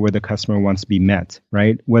customer where the customer wants to be met,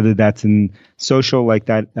 right? Whether that's in social like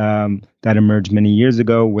that emerged many years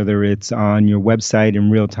ago, whether it's on your website in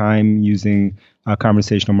real time using a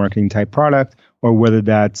conversational marketing type product, or whether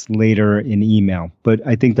that's later in email. But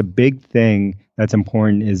I think the big thing that's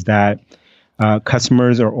important is that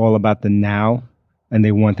customers are all about the now, and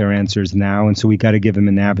they want their answers now. And so we got to give them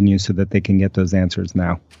an avenue so that they can get those answers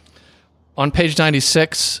now. On page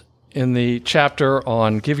 96, in the chapter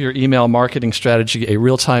on Give Your Email Marketing Strategy a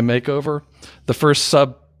Real-Time Makeover, the first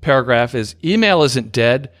sub-paragraph is, email isn't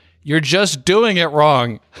dead, you're just doing it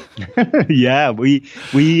wrong. Yeah, we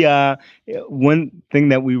one thing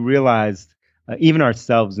that we realized, even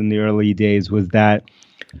ourselves in the early days, was that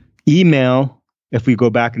email, if we go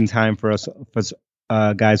back in time for us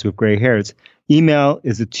guys with gray hairs, email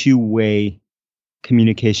is a two-way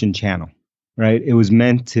communication channel, right? It was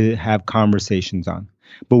meant to have conversations on.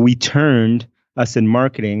 But we turned, us in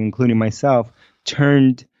marketing, including myself,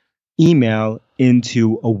 turned email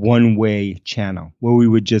into a one-way channel where we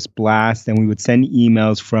would just blast and we would send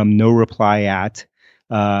emails from no reply at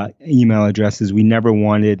email addresses. We never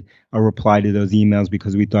wanted a reply to those emails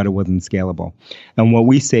because we thought it wasn't scalable. And what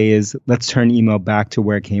we say is, let's turn email back to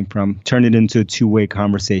where it came from, turn it into a two-way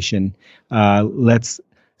conversation. Let's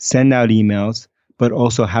send out emails, but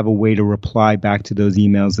also have a way to reply back to those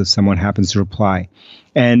emails if someone happens to reply.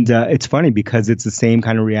 And it's funny because it's the same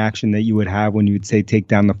kind of reaction that you would have when you would say, take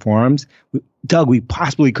down the forums. Doug, we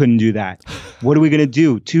possibly couldn't do that. What are we going to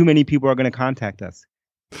do? Too many people are going to contact us.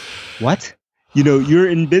 What? You're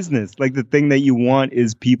in business. Like, the thing that you want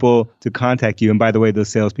is people to contact you. And by the way, those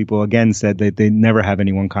salespeople again said that they never have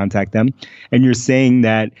anyone contact them. And you're saying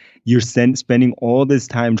that you're spending all this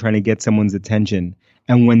time trying to get someone's attention.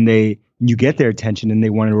 And when you get their attention and they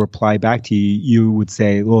want to reply back to you, you would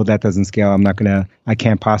say, well, that doesn't scale. I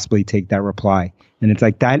can't possibly take that reply. And it's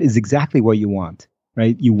like, that is exactly what you want,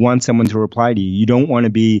 right? You want someone to reply to you. You don't want to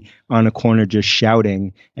be on a corner just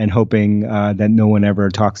shouting and hoping that no one ever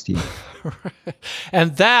talks to you.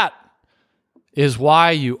 And that is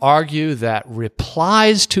why you argue that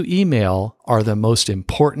replies to email are the most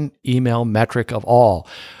important email metric of all.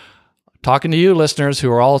 Talking to you listeners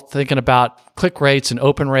who are all thinking about click rates and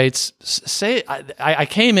open rates, I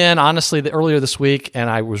came in honestly earlier this week and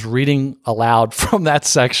I was reading aloud from that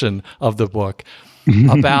section of the book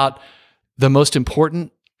about the most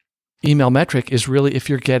important email metric is really if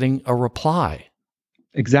you're getting a reply.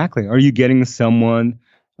 Exactly. Are you getting someone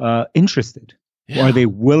interested? Yeah. Are they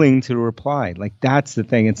willing to reply? Like, that's the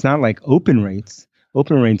thing. It's not like open rates.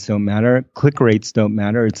 Open rates don't matter. Click rates don't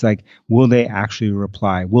matter. It's like, will they actually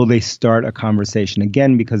reply? Will they start a conversation?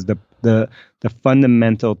 Again, because the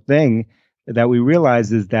fundamental thing that we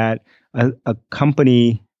realize is that a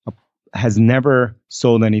company has never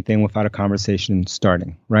sold anything without a conversation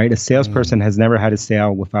starting, right? A salesperson has never had a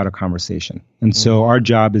sale without a conversation. And so our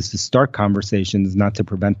job is to start conversations, not to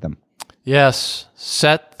prevent them. Yes.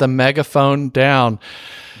 Set the megaphone down.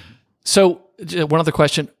 So one other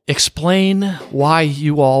question. Explain why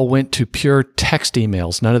you all went to pure text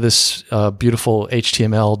emails, none of this beautiful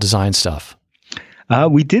HTML design stuff.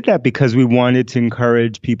 We did that because we wanted to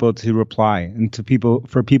encourage people to reply and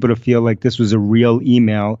for people to feel like this was a real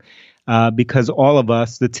email. Because all of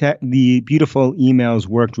us, the beautiful emails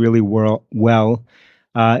worked really well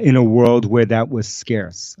in a world where that was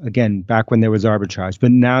scarce. Again, back when there was arbitrage.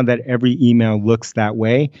 But now that every email looks that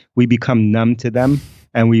way, we become numb to them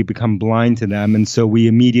and we become blind to them. And so we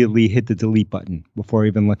immediately hit the delete button before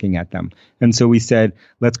even looking at them. And so we said,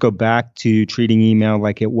 let's go back to treating email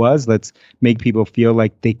like it was. Let's make people feel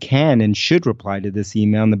like they can and should reply to this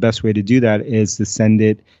email. And the best way to do that is to send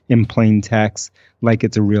it in plain text like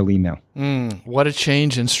it's a real email. What a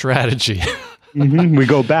change in strategy. We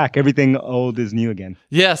go back. Everything old is new again.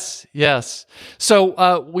 Yes.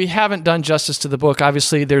 So we haven't done justice to the book.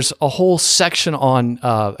 Obviously, there's a whole section on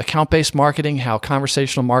account-based marketing, how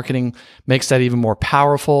conversational marketing makes that even more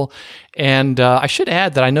powerful. And I should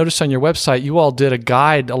add that I noticed on your website, you all did a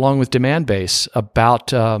guide along with Demand Base about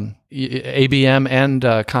ABM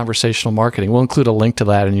and conversational marketing. We'll include a link to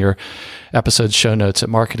that in your episode's show notes at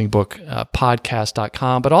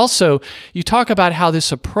marketingbookpodcast.com. But also, you talk about how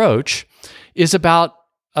this approach is about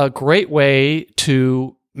a great way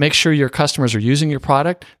to make sure your customers are using your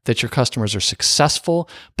product, that your customers are successful,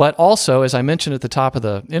 but also, as I mentioned at the top of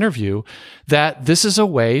the interview, that this is a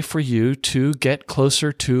way for you to get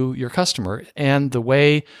closer to your customer. And the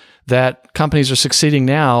way that companies are succeeding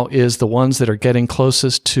now is the ones that are getting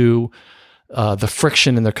closest to the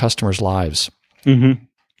friction in their customers' lives.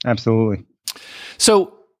 Absolutely.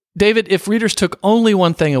 So, David, if readers took only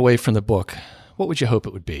one thing away from the book, what would you hope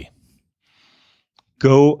it would be?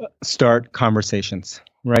 Go start conversations,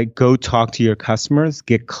 right? Go talk to your customers,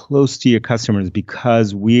 get close to your customers,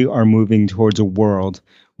 because we are moving towards a world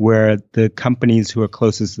where the companies who are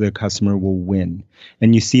closest to their customer will win.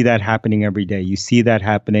 And you see that happening every day. You see that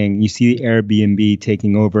happening. You see Airbnb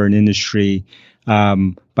taking over an industry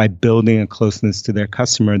by building a closeness to their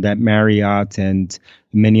customer that Marriott and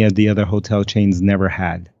many of the other hotel chains never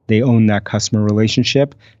had. They own that customer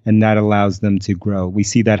relationship, and that allows them to grow. We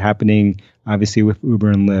see that happening, obviously, with Uber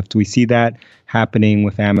and Lyft. We see that happening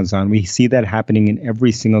with Amazon. We see that happening in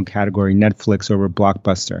every single category, Netflix over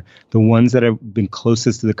Blockbuster. The ones that have been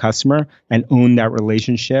closest to the customer and own that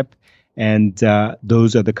relationship, and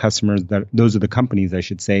those are the companies, I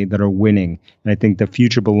should say, that are winning. And I think the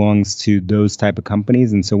future belongs to those type of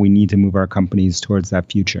companies, and so we need to move our companies towards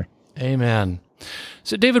that future. Amen.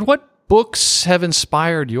 So, David, what books have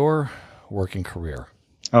inspired your working career?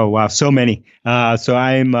 Oh, wow. So many. So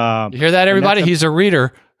I'm... you hear that, everybody? He's a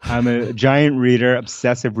reader. I'm a giant reader,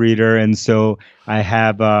 obsessive reader, and so I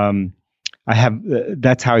have.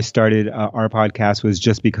 That's how I started our podcast. Was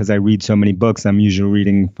just because I read so many books. I'm usually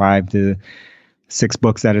reading 5 to 6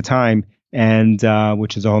 books at a time, and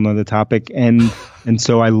which is a whole nother topic. And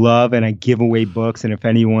so I love and I give away books. And if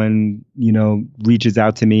anyone reaches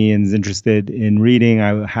out to me and is interested in reading,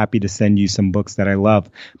 I'm happy to send you some books that I love.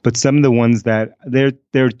 But some of the ones that there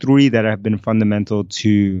are 3 that have been fundamental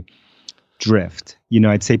to Drift.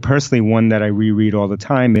 I'd say personally, one that I reread all the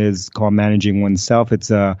time is called Managing Oneself. It's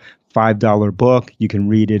a $5 book. You can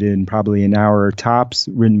read it in probably an hour tops,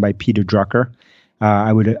 written by Peter Drucker.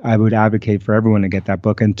 I would advocate for everyone to get that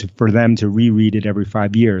book and for them to reread it every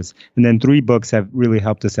 5 years. And then 3 books have really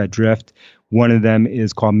helped us at Drift. One of them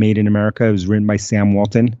is called Made in America. It was written by Sam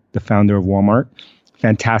Walton, the founder of Walmart.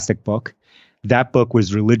 Fantastic book. That book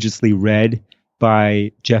was religiously read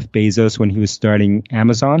by Jeff Bezos when he was starting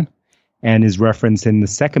Amazon, and is referenced in the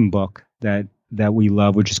second book that we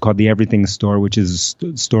love, which is called The Everything Store, which is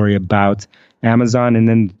a story about Amazon. And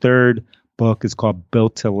then the third book is called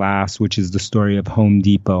Built to Last, which is the story of Home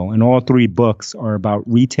Depot. And all 3 books are about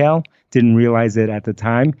retail. Didn't realize it at the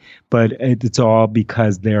time, but it's all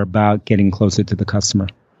because they're about getting closer to the customer.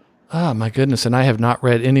 Oh, my goodness. And I have not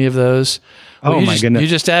read any of those. Well, my goodness. You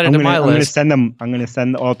just added to my list. I'm going to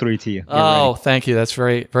send all 3 to you. Oh, thank you. That's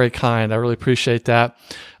very, very kind. I really appreciate that.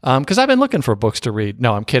 Because I've been looking for books to read.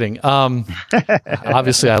 No, I'm kidding.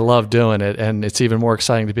 Obviously, I love doing it. And it's even more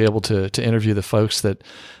exciting to be able to interview the folks that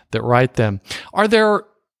write them. Are there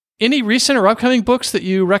any recent or upcoming books that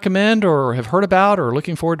you recommend or have heard about or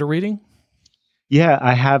looking forward to reading? Yeah,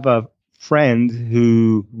 I have a friend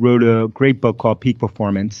who wrote a great book called Peak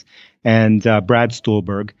Performance, and Brad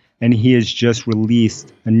Stulberg, and he has just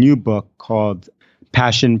released a new book called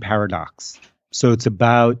Passion Paradox. So it's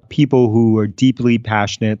about people who are deeply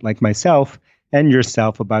passionate, like myself and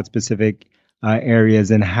yourself, about specific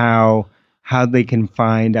areas and how they can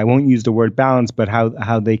find, I won't use the word balance, but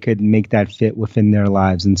how they could make that fit within their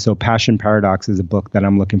lives. And so Passion Paradox is a book that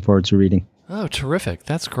I'm looking forward to reading. Oh, terrific.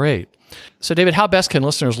 That's great. So, David, how best can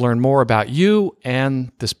listeners learn more about you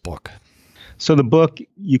and this book? So the book,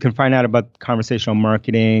 you can find out about conversational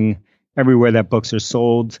marketing everywhere that books are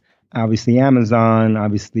sold. Obviously, Amazon,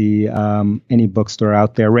 obviously, any bookstore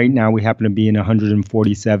out there. Right now, we happen to be in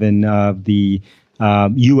 147 of the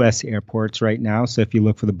U.S. airports right now. So if you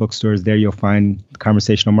look for the bookstores there, you'll find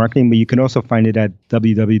conversational marketing. But you can also find it at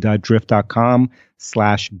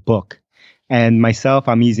www.drift.com/book. And myself,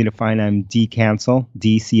 I'm easy to find. I'm DCancel,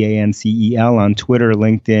 DCANCEL on Twitter,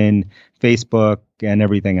 LinkedIn, Facebook, and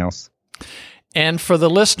everything else. And for the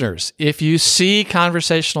listeners, if you see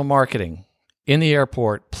conversational marketing in the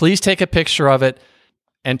airport, please take a picture of it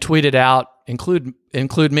and tweet it out. Include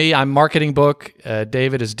me. I'm Marketing Book.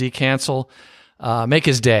 David is DCancel. Make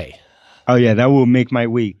his day. Oh, yeah, that will make my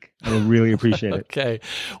week. I will really appreciate it. Okay.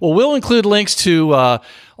 Well, we'll include links to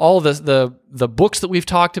all the books that we've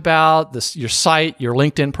talked about, your site, your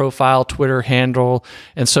LinkedIn profile, Twitter handle,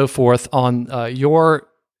 and so forth on your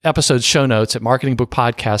episode show notes at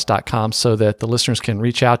marketingbookpodcast.com so that the listeners can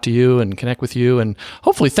reach out to you and connect with you and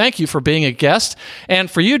hopefully thank you for being a guest. And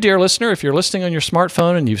for you, dear listener, if you're listening on your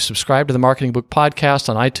smartphone and you've subscribed to the Marketing Book Podcast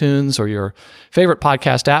on iTunes or your favorite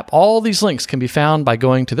podcast app, all these links can be found by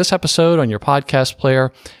going to this episode on your podcast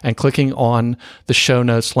player and clicking on the show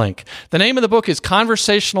notes link. The name of the book is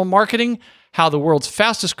Conversational Marketing: How the World's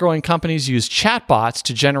Fastest Growing Companies Use Chatbots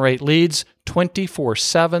to Generate Leads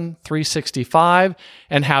 24/7, 365,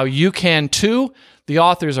 and how you can too. The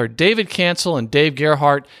authors are David Cancel and Dave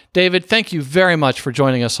Gerhardt. David, thank you very much for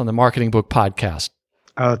joining us on the Marketing Book Podcast.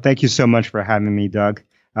 Oh, thank you so much for having me, Doug.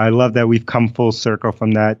 I love that we've come full circle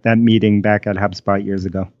from that meeting back at HubSpot years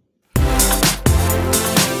ago.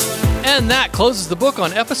 And that closes the book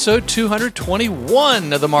on episode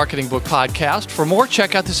 221 of the Marketing Book Podcast. For more,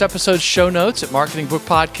 check out this episode's show notes at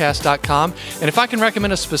marketingbookpodcast.com. And if I can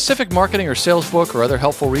recommend a specific marketing or sales book or other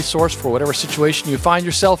helpful resource for whatever situation you find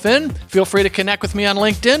yourself in, feel free to connect with me on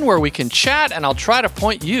LinkedIn where we can chat and I'll try to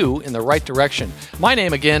point you in the right direction. My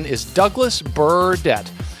name again is Douglas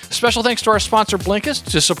Burdett. Special thanks to our sponsor,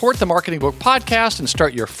 Blinkist. To support the Marketing Book Podcast and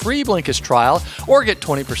start your free Blinkist trial or get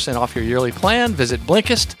 20% off your yearly plan, visit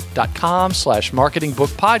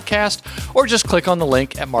Blinkist.com/marketingbookpodcast or just click on the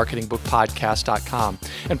link at marketingbookpodcast.com.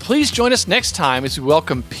 And please join us next time as we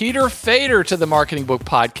welcome Peter Fader to the Marketing Book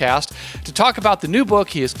Podcast to talk about the new book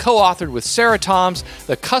he has co-authored with Sarah Toms,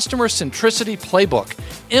 The Customer Centricity Playbook.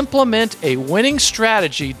 Implement a winning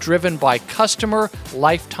strategy driven by customer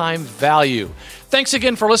lifetime value. Thanks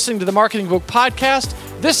again for listening to the Marketing Book Podcast.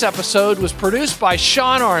 This episode was produced by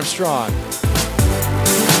Sean Armstrong.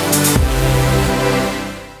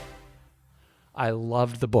 I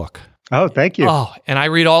loved the book. Oh, thank you. Oh, and I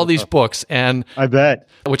read all these books, and I bet.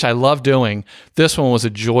 which I love doing. This one was a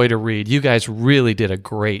joy to read. You guys really did a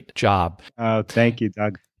great job. Oh, thank you,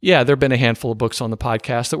 Doug. Yeah, there have been a handful of books on the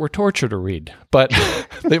podcast that were torture to read, but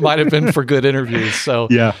they might have been for good interviews. So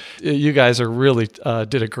Yeah. you guys are really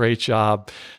did a great job.